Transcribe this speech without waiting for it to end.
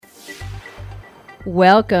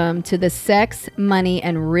Welcome to the Sex, Money,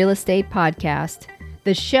 and Real Estate Podcast,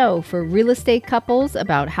 the show for real estate couples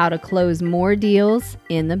about how to close more deals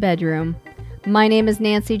in the bedroom. My name is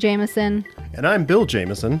Nancy Jameson. And I'm Bill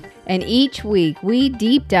Jameson. And each week we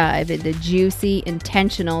deep dive into juicy,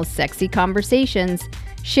 intentional, sexy conversations,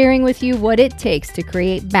 sharing with you what it takes to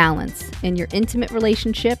create balance in your intimate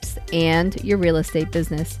relationships and your real estate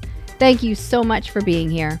business. Thank you so much for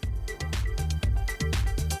being here.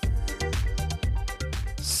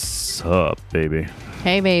 Up, baby.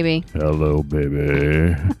 Hey, baby. Hello,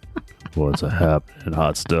 baby. What's happening?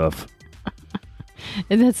 Hot stuff.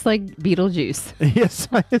 And that's like Beetlejuice. Yes,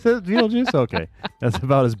 is that Beetlejuice? Okay. That's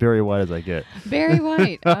about as Barry White as I get. Barry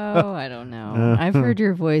White. Oh, I don't know. I've heard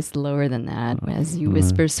your voice lower than that as you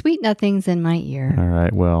whisper sweet nothings in my ear. All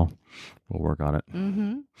right. Well, we'll work on it.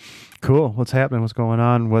 Mm-hmm. Cool. What's happening? What's going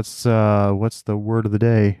on? What's the word of the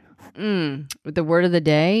day? The word of the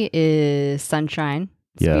day is sunshine.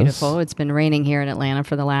 It's beautiful. It's been raining here in Atlanta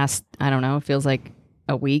for the last, I don't know, it feels like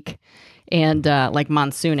a week. And like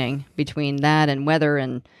monsooning between that and weather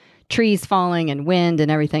and trees falling and wind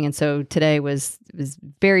and everything. And so today was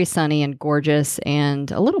very sunny and gorgeous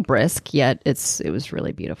and a little brisk, yet it was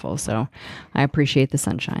really beautiful. So I appreciate the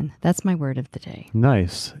sunshine. That's my word of the day.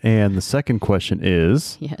 Nice. And the second question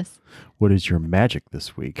is, yes, what is your magic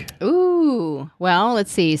this week? Ooh, well,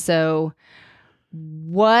 let's see. So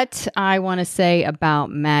what I want to say about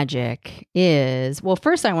magic is, well,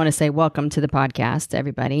 first I want to say welcome to the podcast,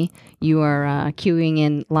 everybody. You are queuing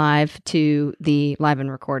in live to the live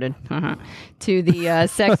and recorded to the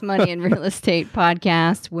Sex, Money, and Real Estate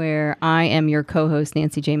Podcast, where I am your co-host,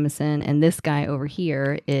 Nancy Jameson, and this guy over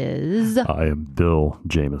here is... I am Bill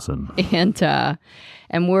Jameson.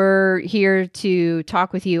 And we're here to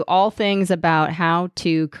talk with you all things about how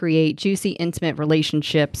to create juicy, intimate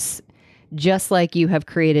relationships just like you have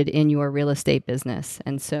created in your real estate business.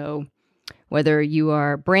 And so whether you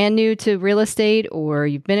are brand new to real estate or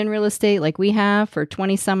you've been in real estate like we have for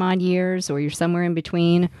 20 some odd years, or you're somewhere in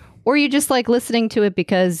between, or you just like listening to it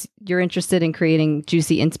because you're interested in creating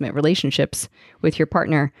juicy, intimate relationships with your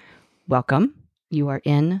partner, welcome. You are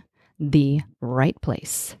in the right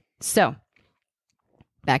place. So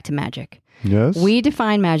back to magic. Yes. We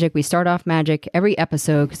define magic. We start off magic every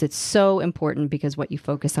episode because it's so important, because what you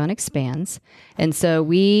focus on expands. And so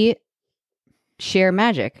we share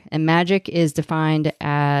magic, and magic is defined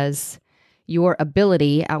as your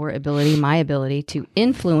ability, our ability, my ability to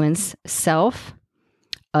influence self,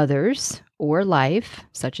 others, or life,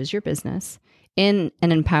 such as your business, in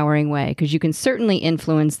an empowering way, because you can certainly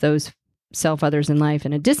influence those self, others, and life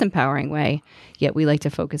in a disempowering way, yet we like to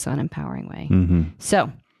focus on empowering way. Mm-hmm.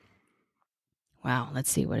 So, wow, let's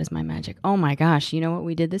see. What is my magic? Oh my gosh. You know what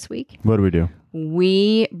we did this week? What do we do?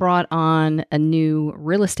 We brought on a new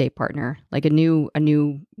real estate partner, like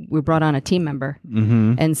we brought on a team member.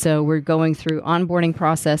 Mm-hmm. And so we're going through onboarding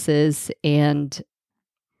processes and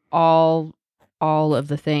all of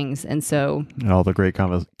the things. And so all the great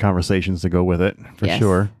conversations to go with it, for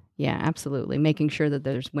sure. Yeah, absolutely. Making sure that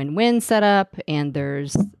there's win-win set up, and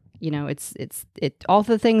there's, it's all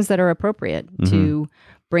the things that are appropriate to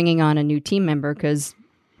bringing on a new team member, because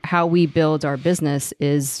how we build our business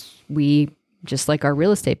is just like our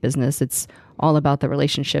real estate business, it's all about the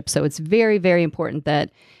relationship. So it's very, very important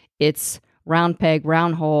that it's round peg,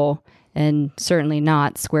 round hole, and certainly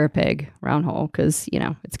not square peg, round hole, because,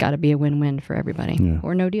 it's got to be a win-win for everybody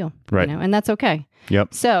or no deal. Right. And that's okay.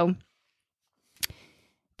 Yep. So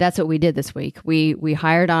that's what we did this week. We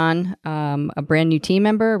hired on a brand new team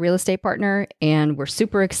member, a real estate partner, and we're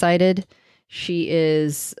super excited. She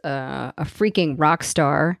is a freaking rock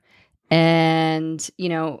star. And,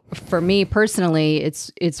 for me personally,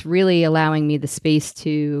 it's really allowing me the space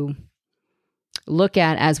to look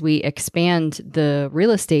at, as we expand the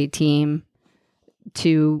real estate team,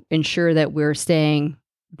 to ensure that we're staying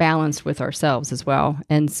balanced with ourselves as well.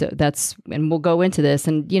 And so and we'll go into this,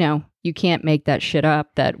 and, you can't make that shit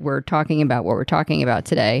up that we're talking about what we're talking about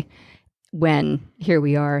today, when here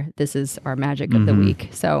we are, this is our magic of the week.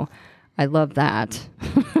 So I love that.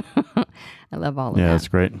 I love all of that. Yeah, that's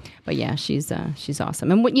great. But yeah, she's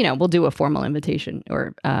awesome. And we'll do a formal invitation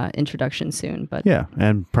or introduction soon. But yeah,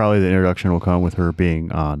 and probably the introduction will come with her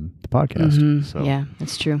being on the podcast. So yeah,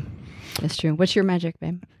 that's true. That's true. What's your magic,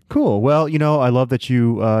 babe? Cool. Well, I love that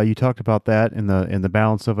you talked about that in the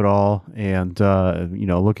balance of it all, and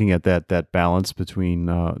looking at that balance between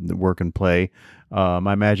the work and play.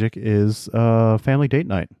 My magic is family date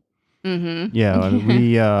night. Mm-hmm. Yeah, I mean,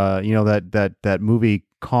 we that movie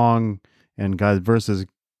Kong and God versus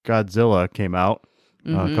Godzilla came out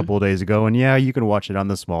a couple of days ago, and yeah, you can watch it on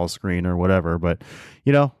the small screen or whatever, but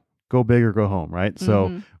go big or go home, right?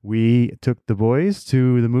 So we took the boys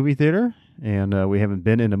to the movie theater, and we haven't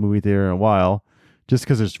been in a movie theater in a while, just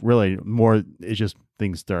because there's really more. It's just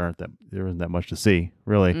things there isn't that much to see,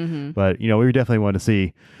 really. But we definitely want to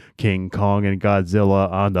see King Kong and Godzilla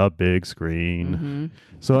on the big screen.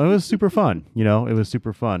 So it was super fun. It was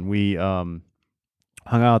super fun. We hung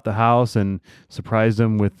out at the house and surprised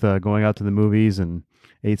them with going out to the movies and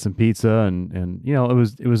ate some pizza and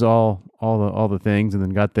it was all the things, and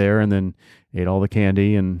then got there and then ate all the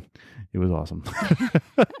candy, and it was awesome.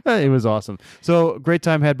 It was awesome. So great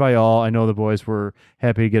time had by all. I know the boys were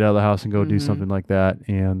happy to get out of the house and go do something like that,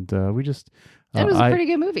 and we just. It was a pretty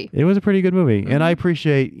good movie. It was a pretty good movie, and I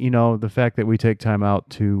appreciate the fact that we take time out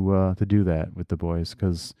to do that with the boys,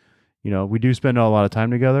 because we do spend a lot of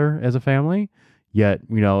time together as a family. Yet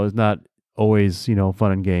it's not always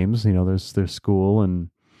fun and games. There's school and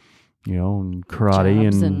and karate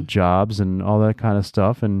and jobs and all that kind of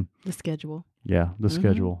stuff, and the schedule. Yeah, the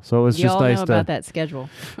schedule. So it was just nice know about that schedule.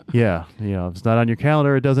 Yeah, if it's not on your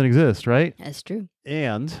calendar, it doesn't exist, right? That's true.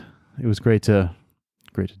 And it was great to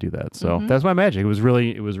do that. So that's my magic. It was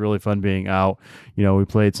really fun being out. We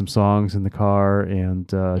played some songs in the car and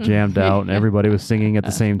jammed out, and everybody was singing at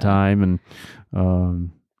the same time, and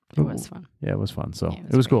it was fun. Yeah, it was fun. So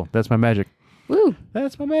it was cool. That's my magic. Woo!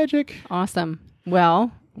 That's my magic. Awesome.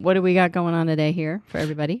 Well, what do we got going on today here for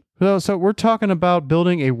everybody? So we're talking about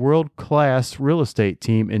building a world-class real estate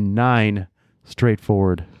team in 9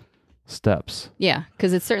 straightforward steps. Yeah,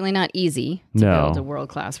 because it's certainly not easy to build a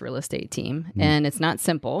world-class real estate team, and it's not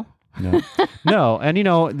simple. No. No, and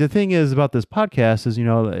the thing is about this podcast is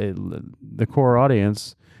the core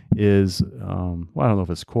audience is well, I don't know if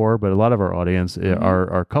it's core, but a lot of our audience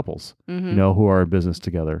are couples, who are in business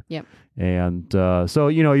together. Yep. And so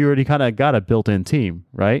you already kind of got a built-in team,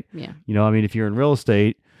 right? Yeah. If you're in real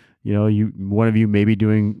estate, one of you may be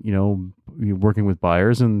doing you're working with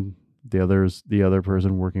buyers, and the other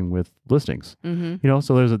person working with listings.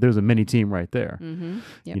 So there's a mini team right there.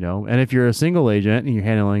 Yep. And if you're a single agent and you're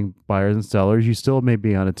handling buyers and sellers, you still may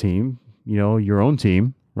be on a team, your own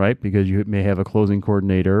team, right? Because you may have a closing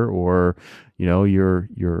coordinator, or your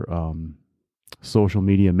social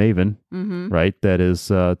media maven, right? That is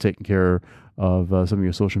taking care of some of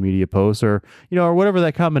your social media posts, or or whatever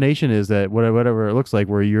that combination is, that whatever it looks like,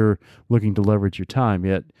 where you're looking to leverage your time.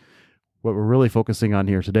 Yet what we're really focusing on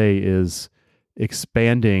here today is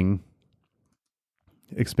expanding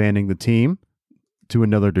the team to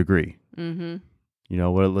another degree.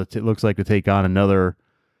 What it looks like to take on another,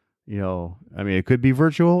 it could be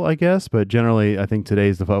virtual, I guess, but generally I think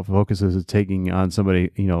today's the focus is taking on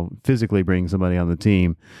somebody, physically bringing somebody on the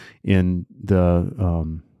team in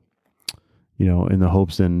the, in the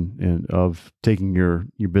hopes and of taking your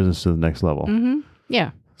business to the next level.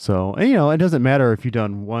 Yeah. So, it doesn't matter if you've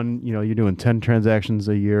done one, you're doing 10 transactions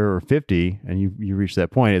a year or 50, and you reach that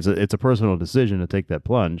point. It's a personal decision to take that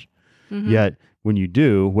plunge. Yet when you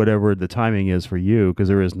do, whatever the timing is for you, because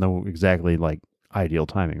there is no exactly like ideal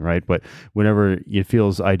timing, right? But whenever it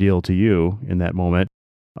feels ideal to you in that moment,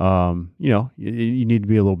 you need to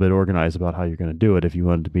be a little bit organized about how you're going to do it if you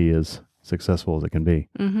want it to be as successful as it can be.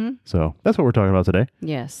 So that's what we're talking about today.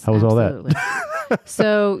 Yes. How was all that?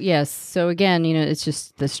 So, yes. So again, it's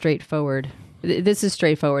just the straightforward. This is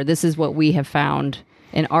straightforward. This is what we have found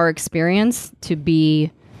in our experience to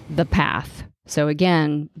be the path. So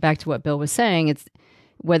again, back to what Bill was saying, it's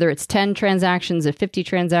whether it's 10 transactions or 50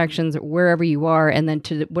 transactions, or wherever you are, and then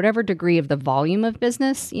to whatever degree of the volume of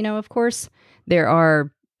business, of course, there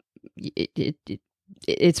are,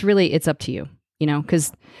 it's up to you,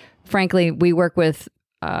 because frankly, we work with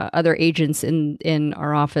other agents in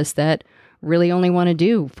our office that really only want to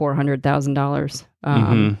do $400,000,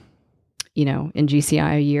 in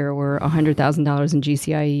GCI a year, or $100,000 in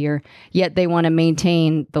GCI a year, yet they want to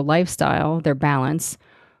maintain the lifestyle, their balance.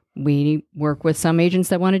 We work with some agents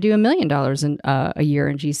that want to do $1 million a year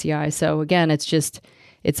in GCI. So again,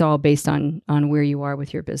 it's all based on where you are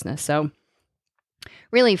with your business. So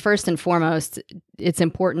really, first and foremost, it's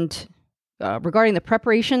important regarding the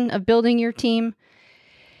preparation of building your team.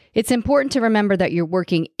 It's important to remember that you're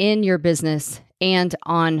working in your business and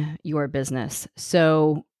on your business.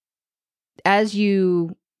 So as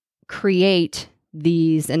you create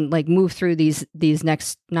these and move through these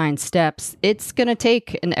next 9 steps, it's going to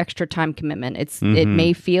take an extra time commitment. It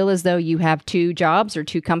may feel as though you have 2 jobs or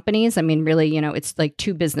 2 companies. Really, it's like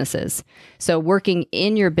 2 businesses. So working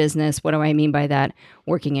in your business, what do I mean by that?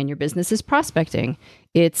 Working in your business is prospecting.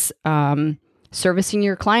 It's servicing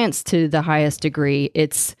your clients to the highest degree.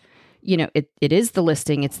 It's it is the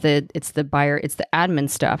listing, it's the buyer, it's the admin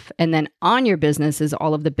stuff. And then on your business is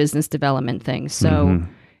all of the business development things. So,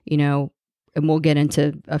 and we'll get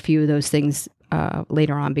into a few of those things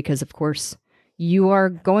later on, because of course you are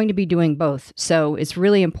going to be doing both. So it's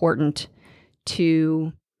really important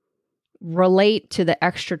to relate to the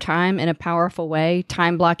extra time in a powerful way.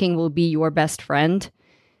 Time blocking will be your best friend.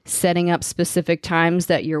 Setting up specific times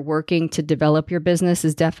that you're working to develop your business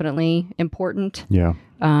is definitely important. Yeah.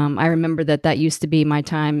 I remember that used to be my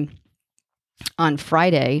time. On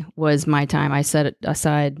Friday was my time. I set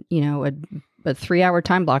aside, a 3-hour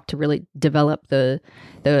time block to really develop the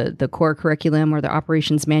core curriculum or the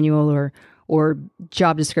operations manual or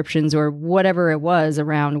job descriptions or whatever it was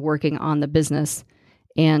around working on the business.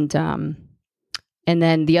 And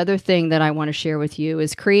then the other thing that I want to share with you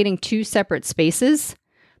is creating 2 separate spaces,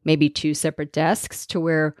 maybe 2 separate desks, to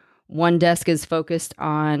where one desk is focused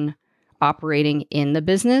on operating in the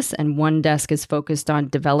business and one desk is focused on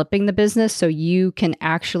developing the business. So you can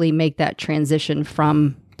actually make that transition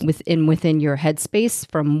from within your headspace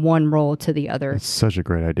from one role to the other. It's such a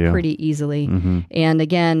great idea. Pretty easily. Mm-hmm. And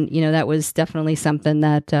again, that was definitely something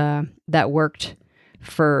that worked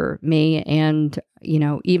for me. And,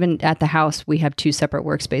 even at the house, we have 2 separate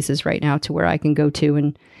workspaces right now to where I can go to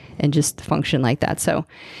and just function like that. So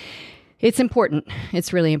it's important.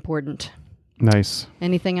 It's really important. Nice.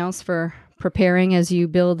 Anything else for preparing as you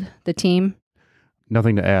build the team?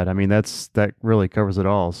 Nothing to add. I mean, that really covers it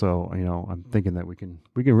all. So, I'm thinking that we can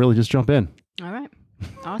really just jump in. All right.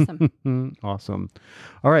 Awesome. Awesome.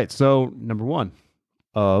 All right. So, number 1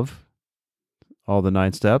 of all the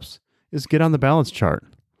 9 steps is get on the balance chart.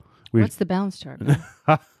 What's the balance chart?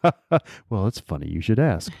 Well, it's funny you should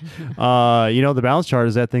ask. The balance chart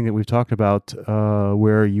is that thing that we've talked about,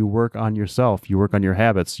 where you work on yourself, you work on your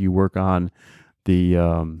habits, you work on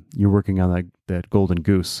you're working on that golden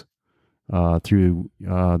goose through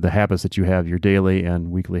the habits that you have, your daily and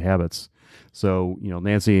weekly habits. So,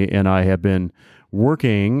 Nancy and I have been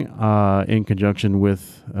working in conjunction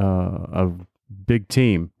with a big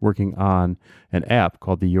team working on an app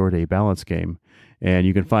called the Your Day Balance Game. And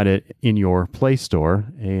you can find it in your Play Store.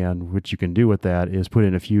 And what you can do with that is put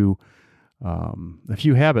in a few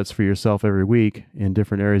habits for yourself every week in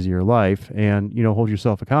different areas of your life, and hold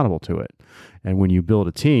yourself accountable to it. And when you build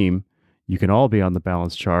a team, you can all be on the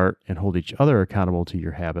balance chart and hold each other accountable to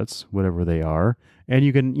your habits, whatever they are. And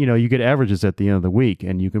you can, you get averages at the end of the week,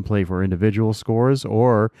 and you can play for individual scores,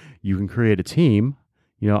 or you can create a team,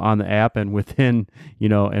 on the app and within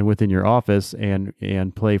your office,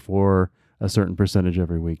 and play for a certain percentage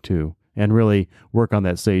every week too, and really work on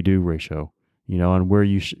that say-do ratio, and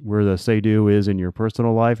where the say-do is in your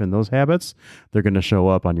personal life and those habits, they're going to show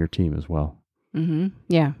up on your team as well. Mm-hmm.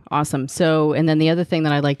 Yeah. Awesome. So, and then the other thing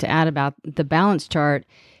that I'd like to add about the balance chart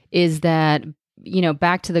is that,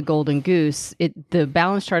 back to the golden goose, the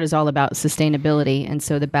balance chart is all about sustainability. And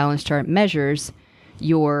so the balance chart measures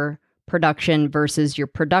your production versus your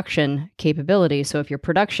production capability. So if your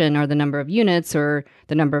production are the number of units or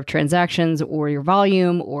the number of transactions or your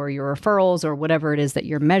volume or your referrals or whatever it is that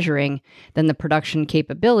you're measuring, then the production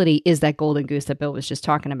capability is that golden goose that Bill was just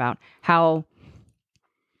talking about. How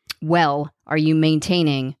well are you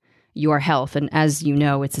maintaining your health? And as you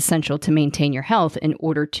know, it's essential to maintain your health in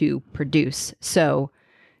order to produce. So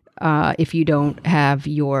if you don't have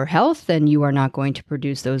your health, then you are not going to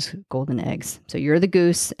produce those golden eggs. So you're the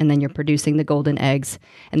goose, and then you're producing the golden eggs,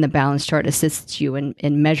 and the balance chart assists you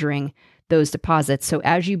in measuring those deposits. So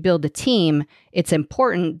as you build a team, it's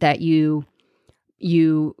important that you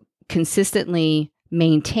consistently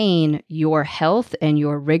maintain your health and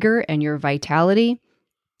your rigor and your vitality,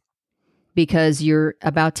 because you're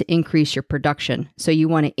about to increase your production. So you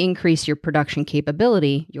want to increase your production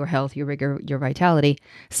capability, your health, your rigor, your vitality,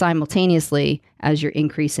 simultaneously as you're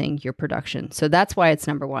increasing your production. So that's why it's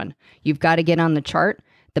number 1. You've got to get on the chart,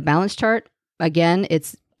 the balance chart. Again,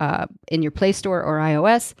 it's in your Play Store or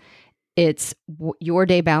iOS. It's Your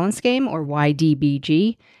Day Balance Game, or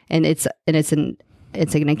YDBG, and it's an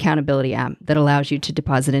accountability app that allows you to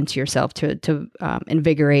deposit into yourself to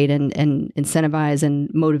invigorate and incentivize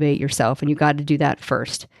and motivate yourself. And you got to do that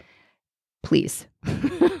first, please.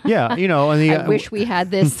 Yeah, I wish we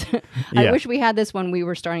had this. Yeah. I wish we had this when we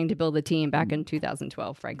were starting to build a team back in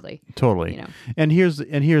 2012. Frankly, totally. And here's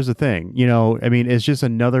the thing. It's just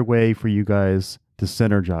another way for you guys to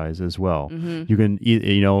synergize as well. Mm-hmm. You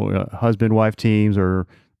can, husband-wife teams or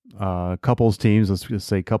couples teams, let's just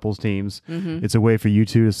say couples teams. Mm-hmm. It's a way for you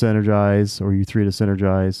two to synergize, or you three to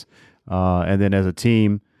synergize. And then as a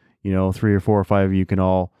team, 3 or 4 or 5 of you can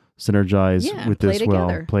all synergize with this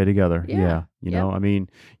together. Play together. Yeah. You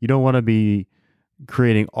don't want to be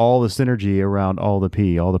creating all the synergy around all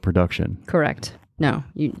the production. Correct. No,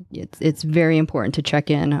 it's very important to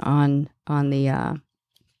check in on the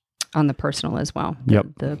on the personal as well. Yep.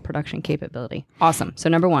 The production capability. Awesome. So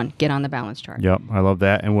number 1, get on the balance chart. Yep. I love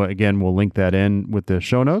that. And again, we'll link that in with the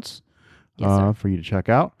show notes Yes, sir. for you to check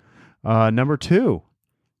out. Number 2,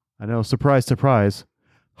 I know, surprise, surprise,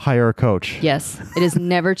 hire a coach. Yes. It is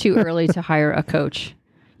never too early to hire a coach.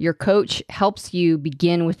 Your coach helps you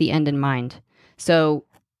begin with the end in mind. So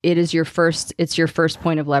it's your first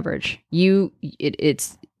point of leverage.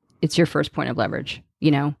 It's your first point of leverage,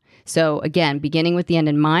 So again, beginning with the end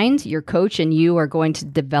in mind, your coach and you are going to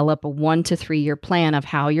develop a 1 to 3 year plan of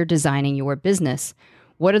how you're designing your business.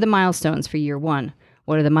 What are the milestones for year 1?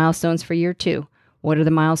 What are the milestones for year 2? What are the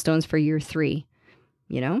milestones for year 3?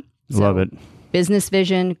 Love it. Business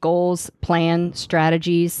vision, goals, plan,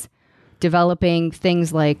 strategies, developing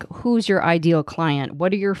things like who's your ideal client?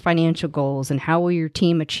 What are your financial goals and how will your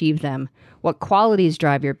team achieve them? What qualities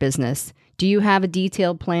drive your business? Do you have a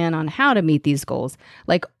detailed plan on how to meet these goals?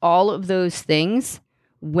 Like all of those things,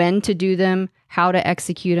 when to do them, how to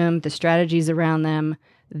execute them, the strategies around them.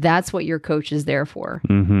 That's what your coach is there for,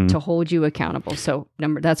 to hold you accountable. So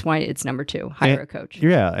that's why it's number 2, hire a coach.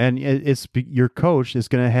 Yeah. And your coach is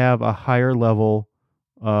going to have a higher level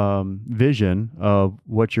vision of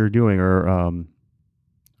what you're doing, or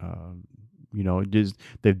just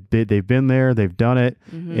they've been there, they've done it,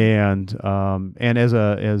 and as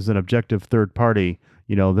an objective third party,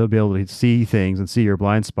 they'll be able to see things and see your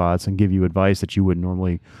blind spots and give you advice that you wouldn't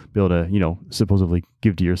normally be able to supposedly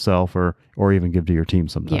give to yourself or even give to your team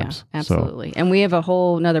sometimes. Yeah, absolutely. So. And we have a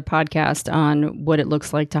whole another podcast on what it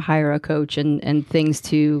looks like to hire a coach and things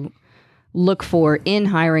to look for in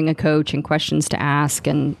hiring a coach and questions to ask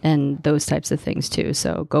and those types of things too.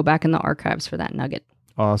 So go back in the archives for that nugget.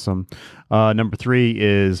 Awesome. Number 3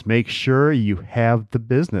 is make sure you have the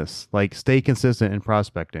business. Like, stay consistent in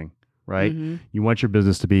prospecting, right? You want your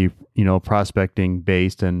business to be, prospecting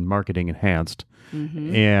based and marketing enhanced.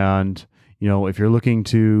 And, if you're looking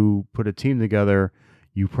to put a team together,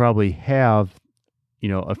 you probably have,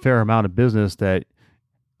 a fair amount of business that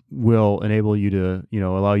will enable you to,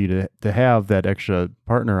 allow you to have that extra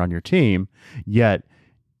partner on your team. Yet,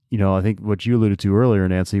 I think what you alluded to earlier,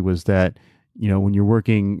 Nancy, was that, when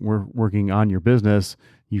we're working on your business,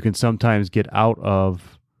 you can sometimes get out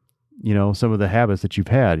of, some of the habits that you've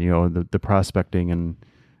had, the prospecting and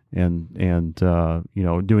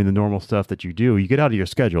doing the normal stuff that you do. You get out of your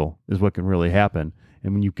schedule is what can really happen.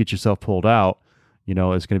 And when you get yourself pulled out,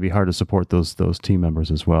 it's going to be hard to support those team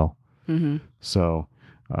members as well. So,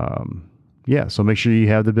 so make sure you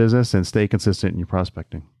have the business and stay consistent in your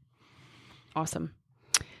prospecting. Awesome.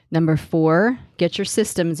 Number 4, get your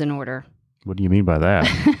systems in order. What do you mean by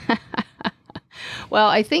that? Well,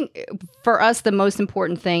 I think for us, the most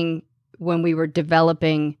important thing when we were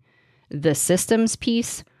developing the systems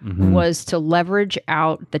piece was to leverage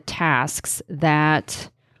out the tasks that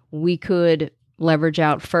we could leverage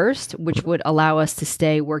out first, which would allow us to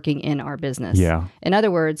stay working in our business. Yeah. In other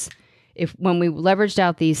words, when we leveraged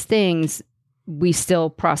out these things, we still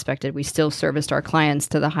prospected, we still serviced our clients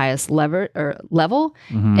to the highest level,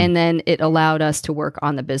 and then it allowed us to work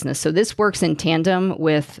on the business. So this works in tandem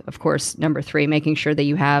with, of course, number 3, making sure that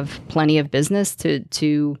you have plenty of business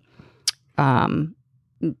to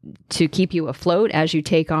keep you afloat as you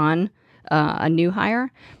take on a new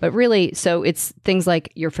hire. But really, so it's things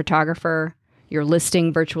like your photographer, your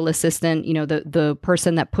listing virtual assistant, the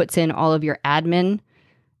person that puts in all of your admin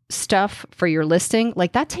stuff for your listing,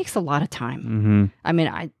 like that takes a lot of time. I mean,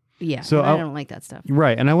 I don't like that stuff.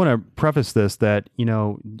 Right. And I want to preface this that,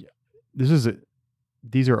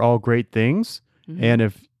 these are all great things. And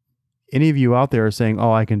if any of you out there are saying,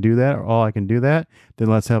 oh, I can do that, or oh, I can do that, then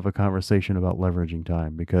let's have a conversation about leveraging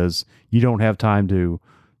time, because you don't have time to,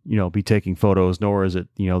 be taking photos, nor is it,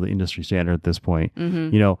 the industry standard at this point.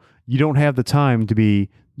 You don't have the time to be,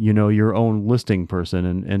 your own listing person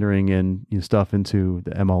and entering in stuff into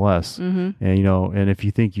the MLS. And, and if you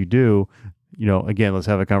think you do, again, let's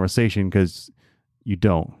have a conversation, because you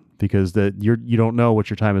don't, because you don't know what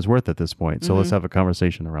your time is worth at this point. So let's have a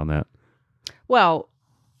conversation around that. Well,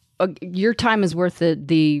 your time is worth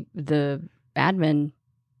the admin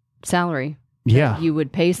salary. Yeah. You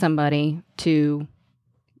would pay somebody to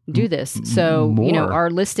do this. So, More. our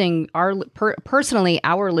listing, personally,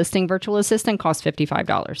 our listing virtual assistant costs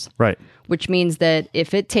 $55. Right. Which means that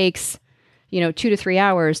if it takes, 2 to 3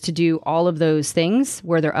 hours to do all of those things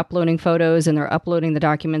where they're uploading photos and they're uploading the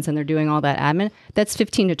documents and they're doing all that admin, that's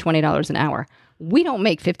 $15 to $20 an hour. We don't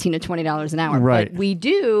make $15 to $20 an hour, right, but we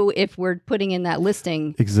do if we're putting in that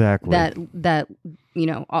listing. Exactly. That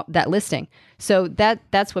listing. So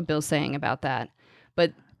that's what Bill's saying about that.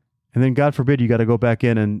 But and then God forbid you got to go back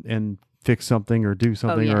in and fix something or do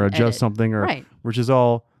something or adjust something, or right, which is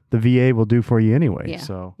all the VA will do for you anyway. Yeah.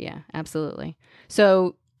 So Yeah, absolutely.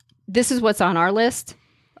 So this is what's on our list.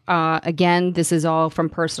 Again, this is all from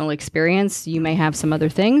personal experience. You may have some other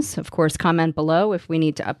things. Of course, comment below if we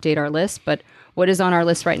need to update our list. But what is on our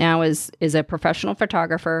list right now is a professional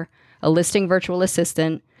photographer, a listing virtual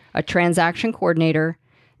assistant, a transaction coordinator.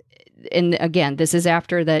 And again, this is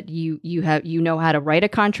after that you know how to write a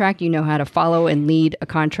contract, you know how to follow and lead a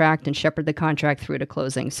contract and shepherd the contract through to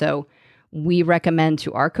closing. So we recommend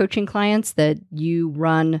to our coaching clients that you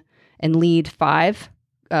run and lead 5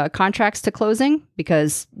 contracts to closing,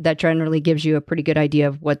 because that generally gives you a pretty good idea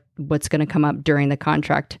of what's going to come up during the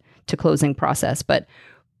contract to closing process. But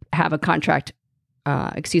have a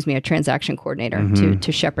transaction coordinator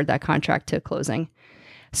to shepherd that contract to closing.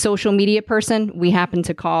 Social media person, we happen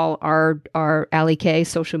to call our Allie Kay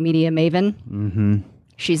social media maven. Mm-hmm.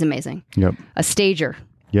 She's amazing. Yep. A stager.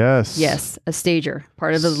 Yes, a stager.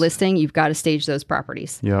 Part of the listing, you've got to stage those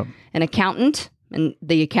properties. Yep. An accountant, and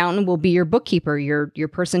the accountant will be your bookkeeper, your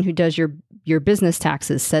person who does your business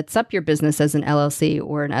taxes, sets up your business as an LLC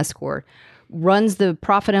or an S corp, runs the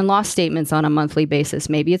profit and loss statements on a monthly basis.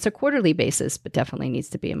 Maybe it's a quarterly basis, but definitely needs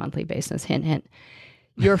to be a monthly basis. Hint, hint.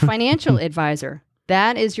 Your financial advisor.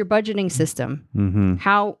 That is your budgeting system.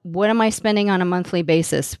 Mm-hmm. What am I spending on a monthly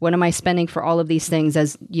basis? What am I spending for all of these things?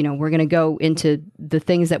 As you know, we're going to go into the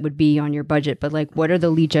things that would be on your budget, but like, what are the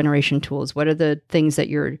lead generation tools? What are the things that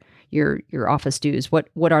your office does?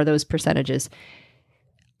 What are those percentages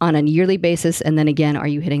on a yearly basis? And then again, are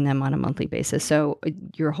you hitting them on a monthly basis? So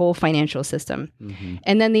your whole financial system. Mm-hmm.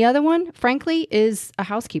 And then the other one, frankly, is a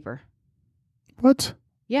housekeeper. What?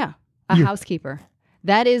 Yeah. Housekeeper.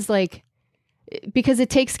 That is like, because it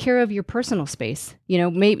takes care of your personal space,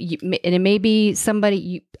 maybe, and it may be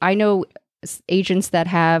somebody, I know agents that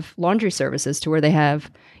have laundry services to where they have,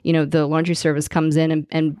 the laundry service comes in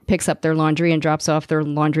and picks up their laundry and drops off their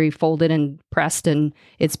laundry folded and pressed, and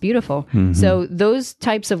it's beautiful. Mm-hmm. So those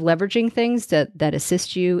types of leveraging things that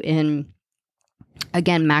assist you in,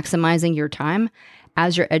 again, maximizing your time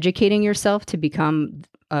as you're educating yourself to become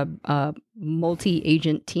a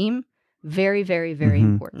multi-agent team. Very, very, very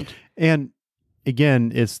important. And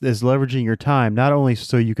again, it's leveraging your time, not only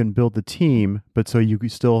so you can build the team, but so you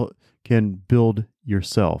still can build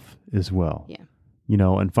yourself as well. Yeah.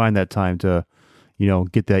 And find that time to,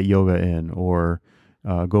 get that yoga in, or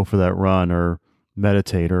go for that run, or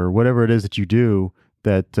meditate, or whatever it is that you do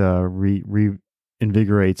that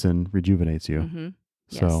reinvigorates and rejuvenates you. Mm-hmm.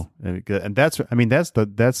 So, yes. And that's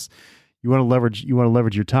you want to leverage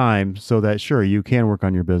your time so that, sure, you can work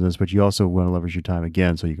on your business, but you also want to leverage your time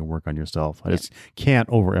again so you can work on yourself. I just can't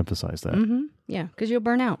overemphasize that. Mm-hmm. Yeah, because you'll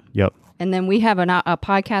burn out. Yep. And then we have a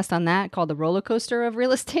podcast on that called The Roller Coaster of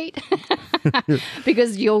Real Estate,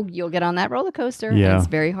 because you'll get on that roller coaster. Yeah. And it's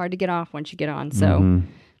very hard to get off once you get on. So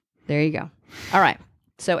there you go. All right.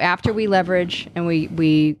 So after we leverage and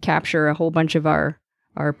we capture a whole bunch of our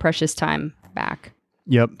precious time back.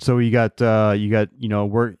 Yep. So you got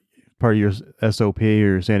work. Part of your SOP,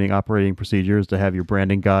 your standing operating procedures, to have your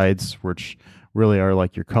branding guides, which really are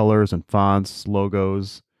like your colors and fonts,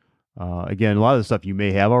 logos. Again, a lot of the stuff you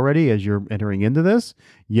may have already as you're entering into this,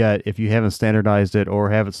 yet if you haven't standardized it or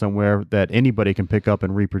have it somewhere that anybody can pick up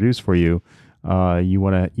and reproduce for you, you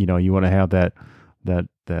want to have that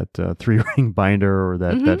 3-ring binder or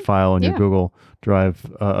that file in your Google Drive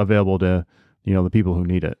available to the people who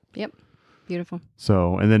need it. Yep. Beautiful.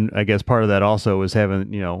 So, and then I guess part of that also is having,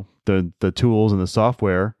 the tools and the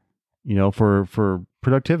software, for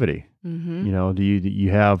productivity. Mm-hmm. Do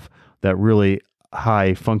you have that really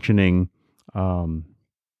high functioning CRM?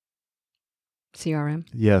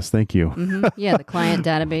 Yes, thank you. Mm-hmm. Yeah, the client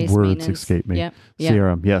database. Words escape me. Yep.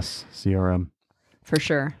 CRM, yes, CRM. For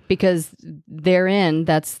sure, because therein,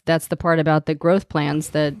 that's the part about the growth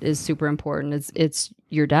plans that is super important. It's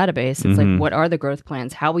your database. It's like, what are the growth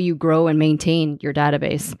plans? How will you grow and maintain your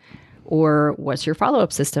database? Or what's your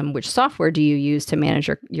follow-up system? Which software do you use to manage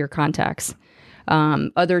your contacts?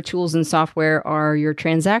 Other tools and software are your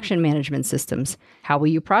transaction management systems. How will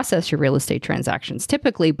you process your real estate transactions?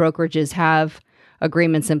 Typically, brokerages have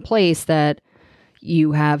agreements in place that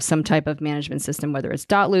you have some type of management system, whether it's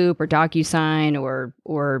dotloop or DocuSign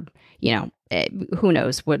or who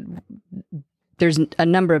knows what. There's a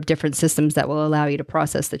number of different systems that will allow you to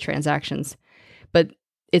process the transactions, but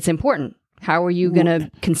it's important. How are you going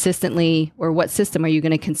to consistently, or what system are you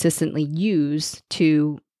going to consistently use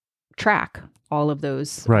to track all of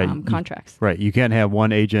those contracts? Right. You can't have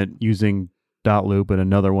one agent using dotloop and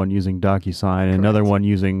another one using DocuSign and another one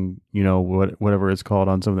using, whatever it's called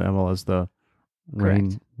on some of the MLS,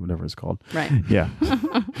 Rain, whatever it's called. Right. Yeah.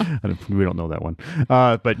 We don't know that one.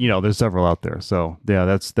 But there's several out there. So yeah,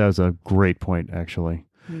 that's a great point actually.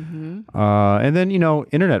 Mm-hmm. And then,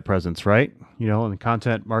 internet presence, right? And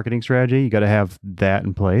content marketing strategy, you got to have that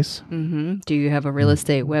in place. Mm-hmm. Do you have a real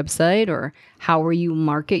estate website, or how will you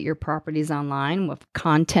market your properties online? What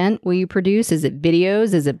content will you produce? Is it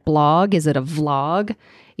videos? Is it blog? Is it a vlog?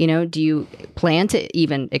 Do you plan to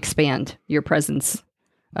even expand your presence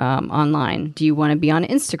online? Do you want to be on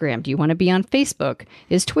Instagram? Do you want to be on Facebook?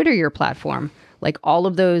 Is Twitter your platform? Like all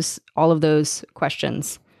of those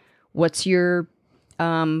questions. What's your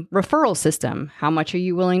referral system? How much are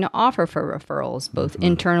you willing to offer for referrals, both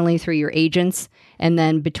internally through your agents and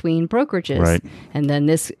then between brokerages? Right. And then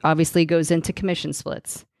this obviously goes into commission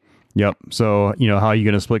splits. Yep. So, how are you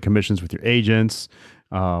going to split commissions with your agents?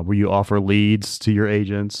 Will you offer leads to your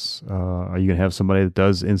agents? Are you going to have somebody that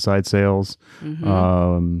does inside sales?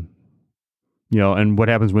 Mm-hmm. And what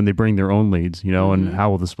happens when they bring their own leads, and how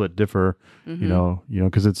will the split differ? Mm-hmm.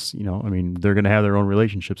 Because it's, they're going to have their own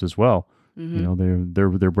relationships as well. Mm-hmm.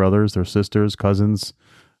 They're brothers, their sisters, cousins,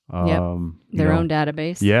 Their own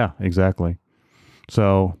database. Yeah, exactly.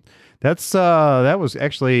 So that was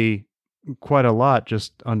actually quite a lot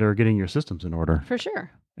just under getting your systems in order. For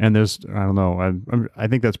sure. And I don't know, I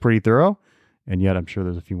think that's pretty thorough, and yet I'm sure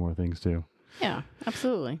there's a few more things too. Yeah,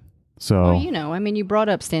 absolutely. So, well, you brought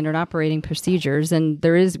up standard operating procedures, and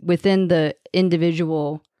there is within the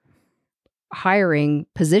individual hiring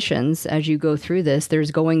positions, as you go through this,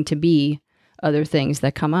 there's going to be other things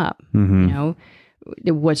that come up.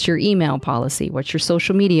 What's your email policy? What's your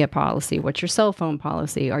social media policy? What's your cell phone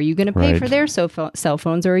policy? Are you going to pay for their cell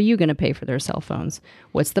phones, or are you going to pay for their cell phones?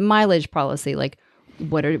 What's the mileage policy? Like,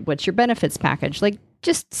 what's your benefits package? Like,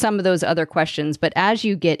 just some of those other questions. But as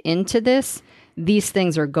you get into this, these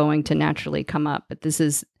things are going to naturally come up. But this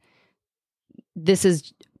is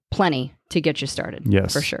plenty to get you started.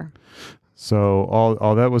 Yes, for sure. So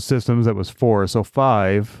all that was systems. That was 4. So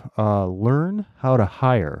 5. Learn how to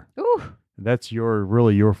hire. Ooh. That's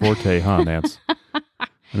really your forte, huh, Nance? I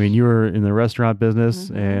mean, you were in the restaurant business,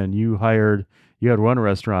 and you had one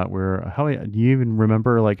restaurant where do you even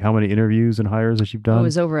remember like how many interviews and hires that you've done? It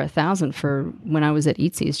was over 1,000 for when I was at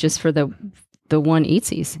Eatsy's, just for the one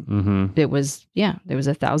Eatsy's. Mm-hmm. There was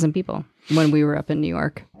 1,000 people when we were up in New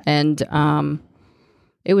York, and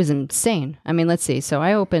it was insane. I mean, let's see. So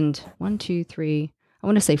I opened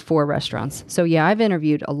 4 restaurants. So yeah, I've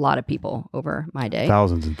interviewed a lot of people over my day.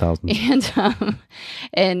 Thousands and thousands.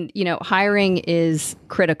 And hiring is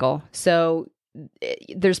critical. So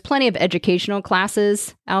there's plenty of educational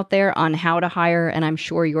classes out there on how to hire. And I'm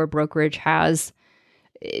sure your brokerage has,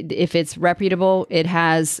 if it's reputable, it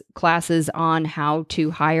has classes on how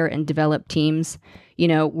to hire and develop teams.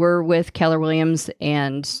 We're with Keller Williams,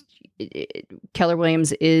 and Keller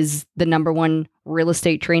Williams is the #1 real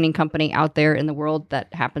estate training company out there in the world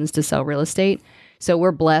that happens to sell real estate. So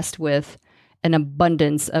we're blessed with an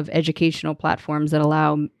abundance of educational platforms that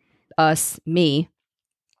allow me,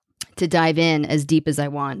 to dive in as deep as I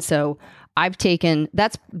want. So I've taken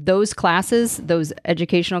those classes, those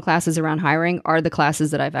educational classes around hiring are the classes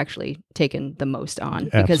that I've actually taken the most on,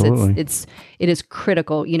 because it is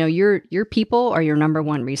critical. Your people are your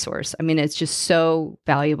 #1 resource. I mean, it's just so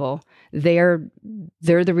valuable. They're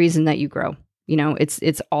the reason that you grow.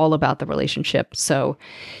 It's all about the relationship. So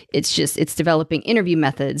it's developing interview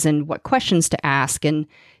methods and what questions to ask, and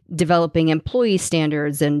developing employee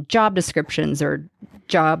standards and job descriptions or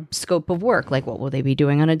job scope of work. Like, what will they be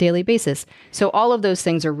doing on a daily basis? So all of those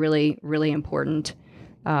things are really, really important.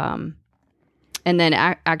 And then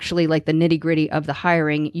actually, like the nitty gritty of the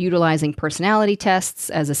hiring, utilizing personality tests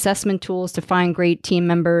as assessment tools to find great team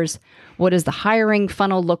members. What does the hiring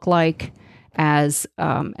funnel look like as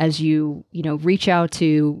you reach out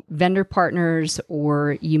to vendor partners,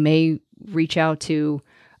 or you may reach out to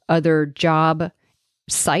other job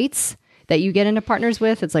sites that you get into partners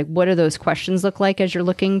with? It's like, what do those questions look like as you're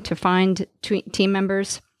looking to find team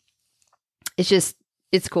members? It's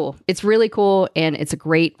cool. It's really cool, and it's a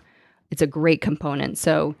great component.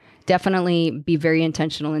 So definitely be very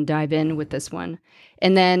intentional and dive in with this one.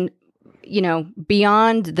 And then,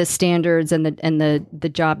 beyond the standards and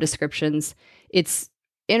the job descriptions, it's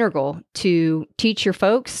integral to teach your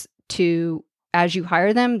folks to, as you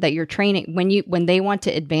hire them, that you're training when they want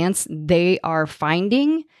to advance, they are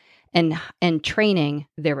finding and training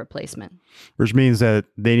their replacement. Which means that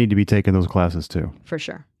they need to be taking those classes too. For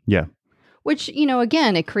sure. Yeah. Which,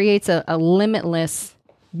 again, it creates a limitless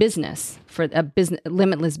business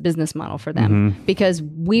limitless business model for them, because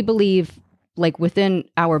we believe, like, within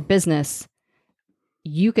our business,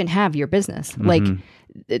 you can have your business. Like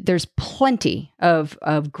there's plenty of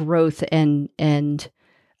growth and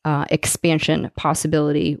expansion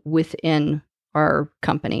possibility within our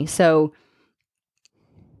company. So,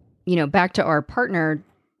 back to our partner,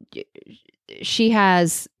 she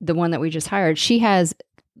has, the one that we just hired, she has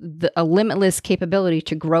a limitless capability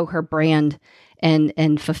to grow her brand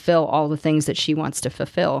and fulfill all the things that she wants to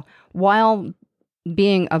fulfill while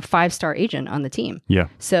being a 5-star agent on the team. Yeah.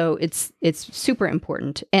 So it's super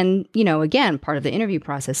important. And, again, part of the interview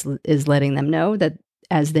process is letting them know that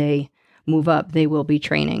as they move up, they will be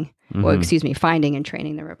training, finding and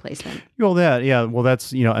training the replacement. Well,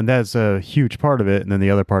 that's, and that's a huge part of it. And then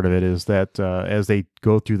the other part of it is that as they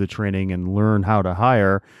go through the training and learn how to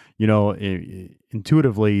hire,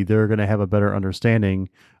 intuitively, they're going to have a better understanding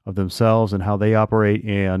of themselves and how they operate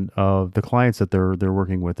and of the clients that they're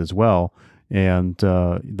working with as well. And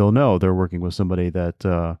they'll know they're working with somebody that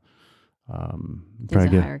is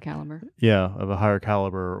a higher caliber. Yeah, of a higher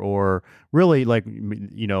caliber, or really like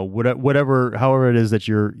whatever, however it is that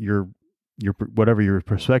your whatever your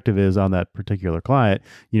perspective is on that particular client.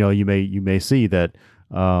 You may see that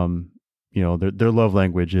their love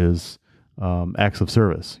language is acts of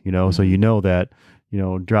service. So that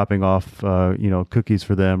dropping off cookies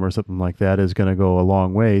for them or something like that is going to go a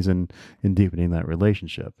long ways in deepening that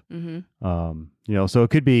relationship. So it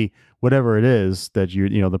could be whatever it is that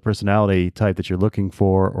the personality type that you're looking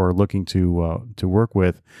for or looking to work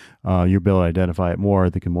with. You'll be able to identify it more. I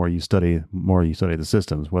think the more you study the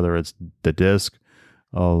systems, whether it's the DISC,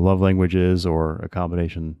 love languages, or a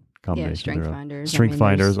combination. Yeah, strength finders. Strength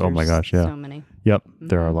finders. Oh my gosh, yeah. So many. Yep,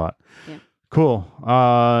 there are a lot. Yeah. Cool.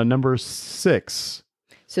 Number 6.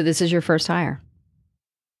 So this is your first hire,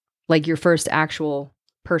 like your first actual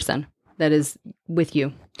person that is with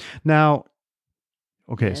you. Now,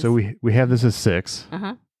 okay, Yes. so we have this as 6,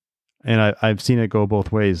 and I've seen it go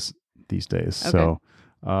both ways these days. Okay.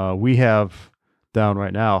 So we have down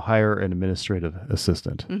right now, hire an administrative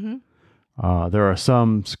assistant. There are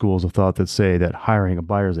some schools of thought that say that hiring a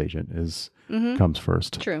buyer's agent comes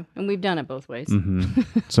first. True, and we've done it both ways.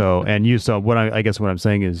 So, what I guess what I'm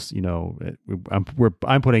saying is,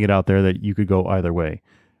 I'm putting it out there that you could go either way.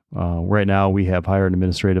 Right now, we have hire an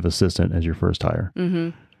administrative assistant as your first hire.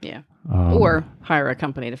 Yeah, or hire a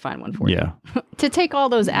company to find one for you to take all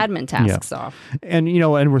those admin tasks off. And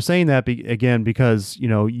and we're saying that again because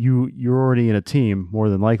you're already in a team more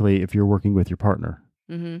than likely if you're working with your partner.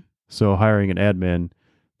 So hiring an admin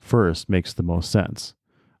first makes the most sense.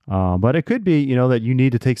 But it could be, that you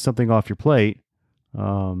need to take something off your plate.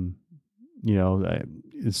 So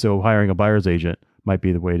hiring a buyer's agent might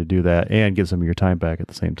be the way to do that and get some of your time back at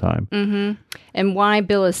the same time. And why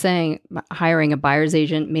Bill is saying hiring a buyer's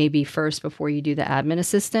agent maybe first before you do the admin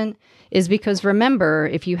assistant is because remember,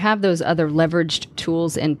 if you have those other leveraged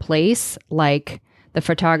tools in place, like the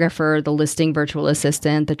photographer, the listing virtual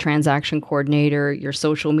assistant, the transaction coordinator, your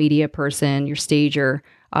social media person, your stager,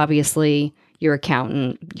 obviously your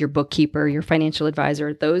accountant, your bookkeeper, your financial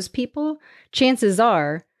advisor, those people, chances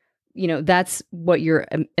are, that's what your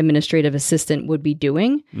administrative assistant would be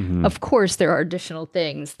doing. Of course, there are additional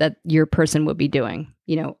things that your person would be doing,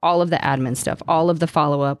 all of the admin stuff, all of the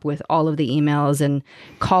follow-up with all of the emails and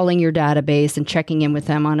calling your database and checking in with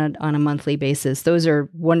them on a monthly basis. Those are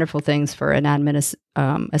wonderful things for an admin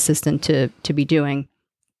assistant to be doing.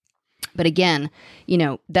 But again,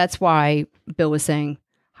 that's why Bill was saying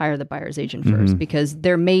hire the buyer's agent first, because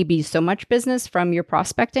there may be so much business from your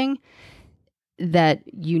prospecting that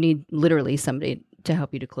you need literally somebody to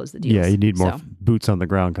help you to close the deals. Yeah, you need more boots on the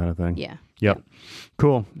ground kind of thing. Yeah. Yep.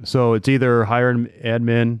 Cool. So it's either hire an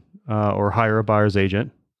admin or hire a buyer's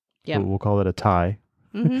agent. Yeah. We'll call it a tie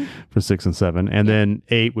for 6 and 7. And then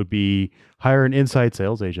 8 would be hire an inside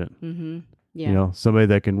sales agent. Yeah. Somebody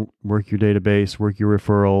that can work your database, work your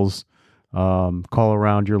referrals, call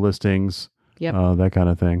around your listings, that kind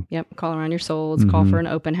of thing. Yep. Call around your solds, call for an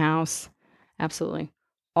open house. Absolutely.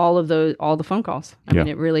 All the phone calls. I mean,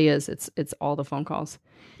 it really is. It's all the phone calls.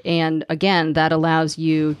 And again, that allows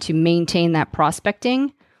you to maintain that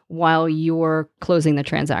prospecting while you're closing the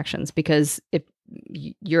transactions, because if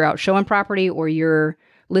you're out showing property or you're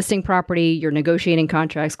listing property, you're negotiating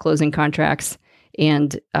contracts, closing contracts,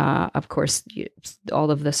 and of course,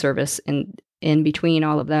 all of the service in between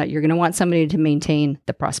all of that, you're going to want somebody to maintain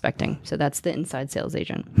the prospecting. So that's the inside sales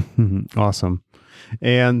agent. Awesome.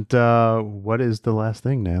 And what is the last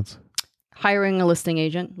thing, Nance? Hiring a listing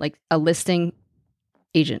agent, like a listing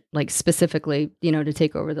agent, like specifically, to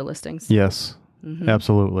take over the listings. Yes,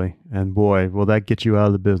 absolutely. And boy, will that get you out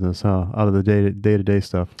of the business, huh? Out of the day-to-day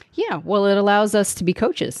stuff. Yeah. Well, it allows us to be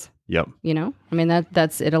coaches. Yep. You know, I mean,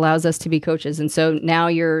 that's it allows us to be coaches. And so now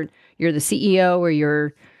you're the CEO, or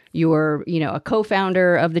you're a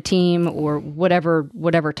co-founder of the team, or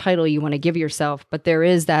whatever title you want to give yourself. But there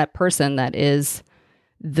is that person that is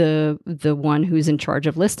the one who's in charge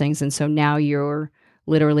of listings. And so now you're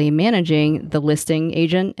literally managing the listing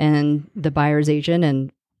agent and the buyer's agent,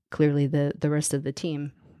 and clearly the rest of the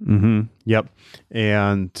team. Mm-hmm. Yep.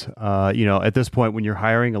 And, at this point, when you're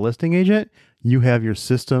hiring a listing agent, you have your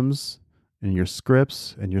systems and your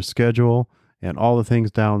scripts and your schedule and all the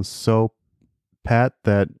things down so pat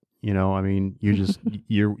that, you just,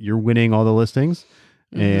 you're winning all the listings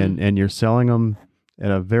and you're selling them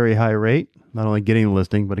at a very high rate, not only getting the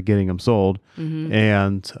listing, but getting them sold.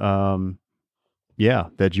 And,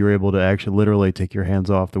 that you're able to actually literally take your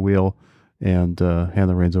hands off the wheel and hand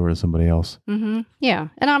the reins over to somebody else. Yeah.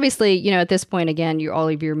 And obviously, at this point, again, all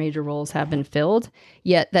of your major roles have been filled,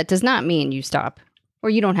 yet that does not mean you stop, or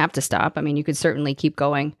you don't have to stop. I mean, you could certainly keep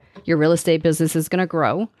going. Your real estate business is going to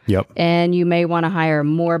grow. Yep. And you may want to hire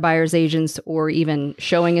more buyer's agents or even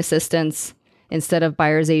showing assistants instead of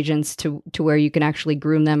buyer's agents to where you can actually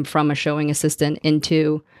groom them from a showing assistant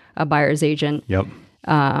into a buyer's agent. Yep.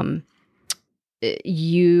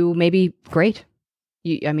 You may be great.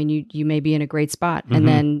 You may be in a great spot,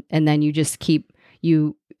 and then you just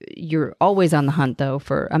you're always on the hunt though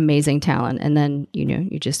for amazing talent, and then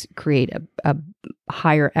you just create a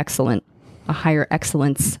higher excellence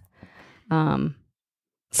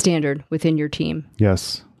standard within your team.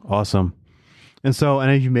 Yes, awesome. And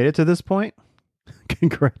if you made it to this point,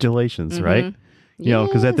 congratulations, right?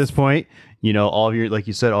 Because at this point, all of your, like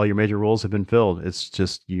you said, all your major roles have been filled. It's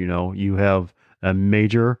just you have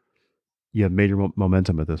major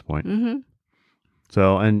momentum at this point.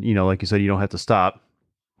 So, and like you said, you don't have to stop.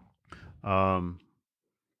 But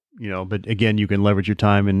again, you can leverage your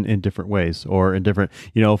time in different ways, or in different,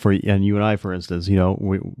 and you and I, for instance,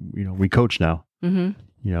 we coach now.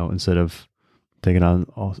 Instead of taking on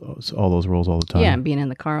all those roles all the time. Yeah, and being in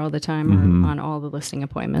the car all the time, or on all the listing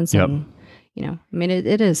appointments. Yep. And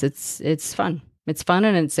it's fun. It's fun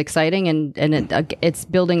and it's exciting, and it's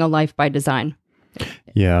building a life by design.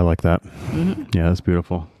 Yeah, I like that. Yeah, that's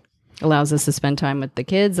beautiful. Allows us to spend time with the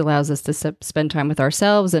kids, allows us to spend time with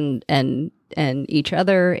ourselves and each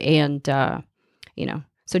other. And, so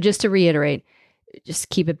just to reiterate, just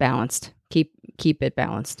keep it balanced. Keep it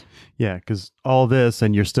balanced. Yeah, because all this,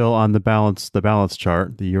 and you're still on the balance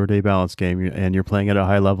chart, the Your Day Balance game, and you're playing at a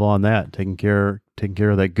high level on that, taking care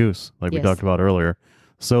of that goose, like we talked about earlier,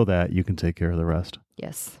 so that you can take care of the rest.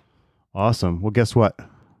 Yes. Awesome. Well, guess what?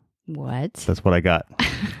 What? That's what I got.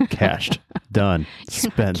 Cashed. Done.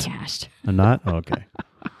 Spent. Not cashed. I'm not? Okay.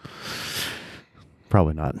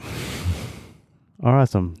 Probably not.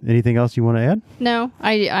 Awesome. Anything else you want to add? No,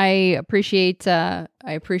 I appreciate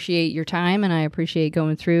your time, and I appreciate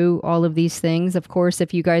going through all of these things. Of course,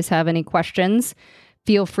 if you guys have any questions,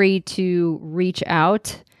 feel free to reach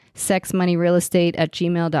out,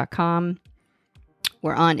 sexmoneyrealestate@gmail.com.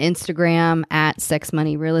 We're on Instagram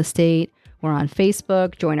 @sexmoneyrealestate. We're on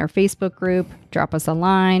Facebook. Join our Facebook group. Drop us a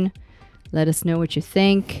line. Let us know what you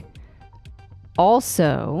think.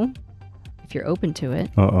 Also, if you're open to it,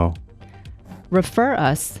 refer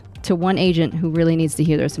us to one agent who really needs to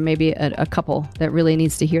hear this, or maybe a couple that really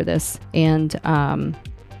needs to hear this, and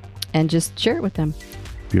just share it with them.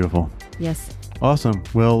 Beautiful. Yes. Awesome.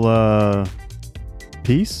 Well,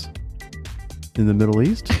 peace in the Middle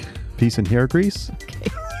East. Peace and hair grease. Okay.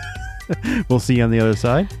 We'll see you on the other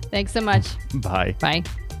side. Thanks so much. Bye. Bye.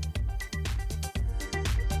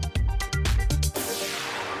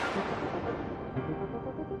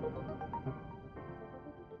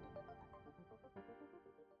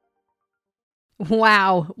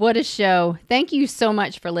 Wow, what a show. Thank you so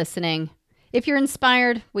much for listening. If you're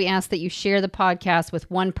inspired, we ask that you share the podcast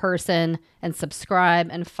with one person and subscribe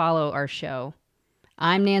and follow our show.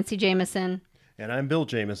 I'm Nancy Jameson. And I'm Bill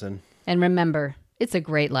Jameson. And remember, it's a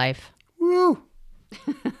great life. Woo!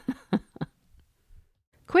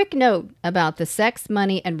 Quick note about the Sex,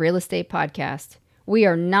 Money, and Real Estate podcast. We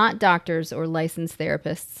are not doctors or licensed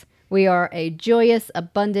therapists. We are a joyous,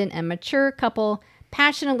 abundant, and mature couple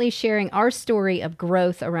passionately sharing our story of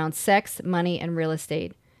growth around sex, money, and real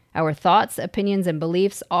estate. Our thoughts, opinions, and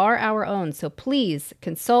beliefs are our own, so please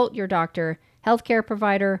consult your doctor, healthcare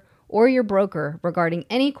provider, or your broker regarding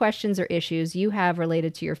any questions or issues you have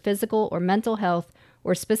related to your physical or mental health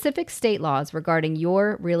or specific state laws regarding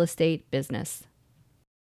your real estate business.